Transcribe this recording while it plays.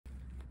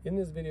In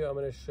this video, I'm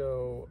going to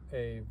show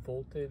a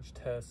voltage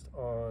test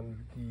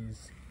on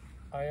these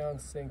ion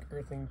sink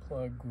earthing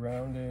plug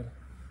grounded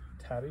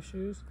Tabi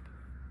shoes.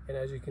 And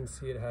as you can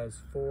see, it has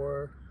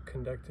 4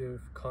 conductive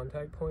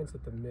contact points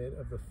at the mid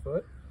of the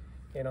foot.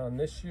 And on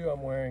this shoe,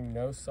 I'm wearing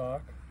no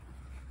sock,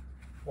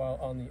 while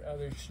on the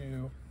other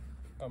shoe,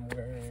 I'm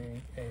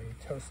wearing a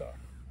toe sock.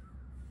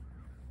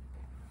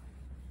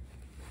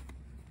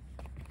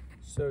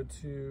 So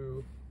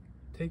to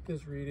take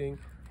this reading,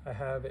 I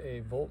have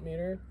a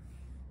voltmeter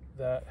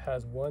that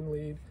has one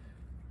lead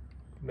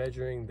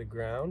measuring the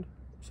ground.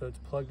 So it's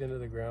plugged into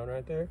the ground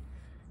right there.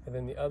 And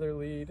then the other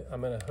lead,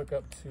 I'm gonna hook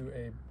up to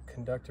a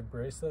conductive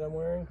bracelet I'm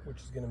wearing,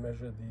 which is gonna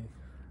measure the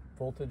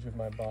voltage of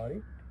my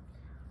body.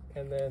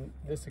 And then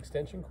this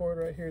extension cord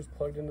right here is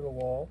plugged into the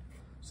wall.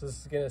 So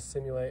this is gonna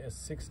simulate a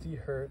 60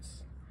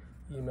 Hertz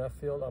EMF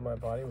field on my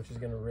body, which is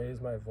gonna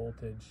raise my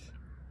voltage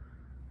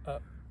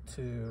up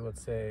to,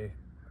 let's say,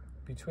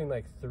 between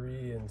like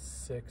 3 and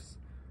 6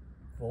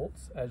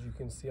 volts, as you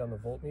can see on the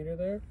voltmeter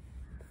there.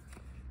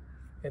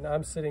 And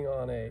I'm sitting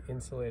on a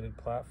insulated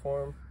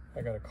platform.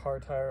 I got a car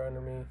tire under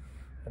me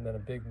and then a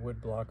big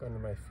wood block under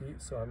my feet,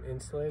 so I'm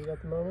insulated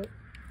at the moment.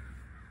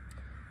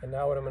 And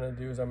now what I'm gonna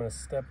do is I'm gonna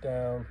step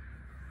down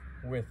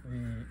with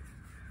the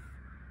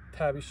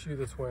Tabi shoe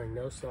that's wearing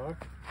no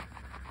sock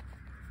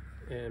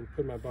and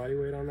put my body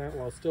weight on that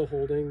while still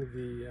holding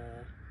the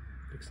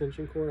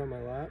extension cord on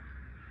my lap.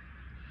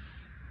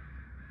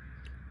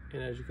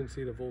 And as you can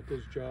see, the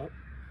voltage drop.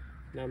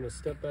 Now I'm gonna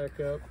step back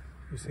up.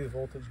 You see the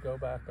voltage go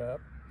back up.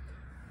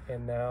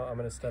 And now I'm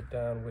gonna step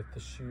down with the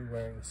shoe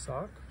wearing the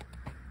sock.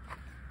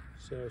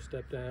 So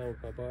step down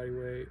with my body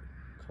weight,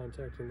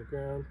 contacting the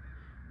ground,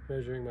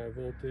 measuring my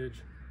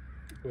voltage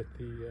with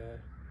the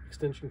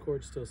extension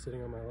cord still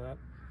sitting on my lap.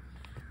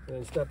 And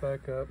then step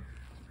back up,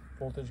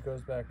 voltage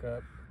goes back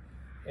up.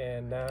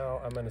 And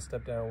now I'm gonna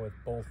step down with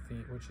both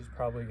feet, which is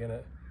probably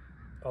gonna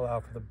allow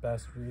for the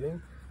best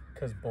reading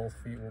because both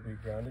feet will be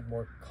grounded,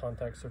 more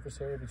contact surface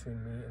area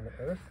between me and the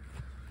earth.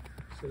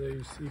 So there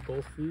you see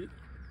both feet,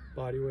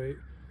 body weight,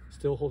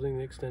 still holding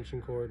the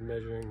extension cord,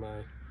 measuring my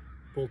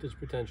voltage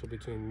potential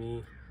between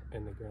me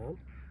and the ground.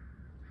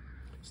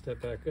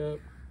 Step back up,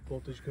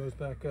 voltage goes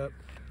back up.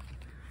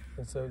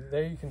 And so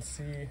there you can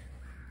see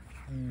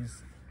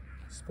these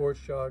Sports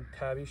Jog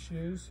Tabi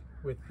shoes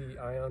with the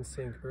ion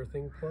sink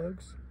earthing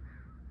plugs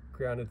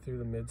grounded through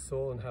the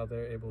midsole and how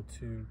they're able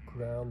to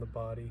ground the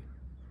body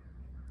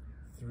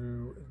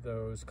through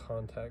those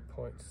contact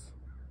points,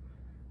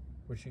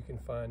 which you can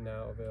find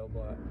now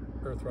available at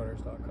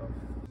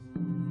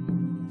earthrunners.com.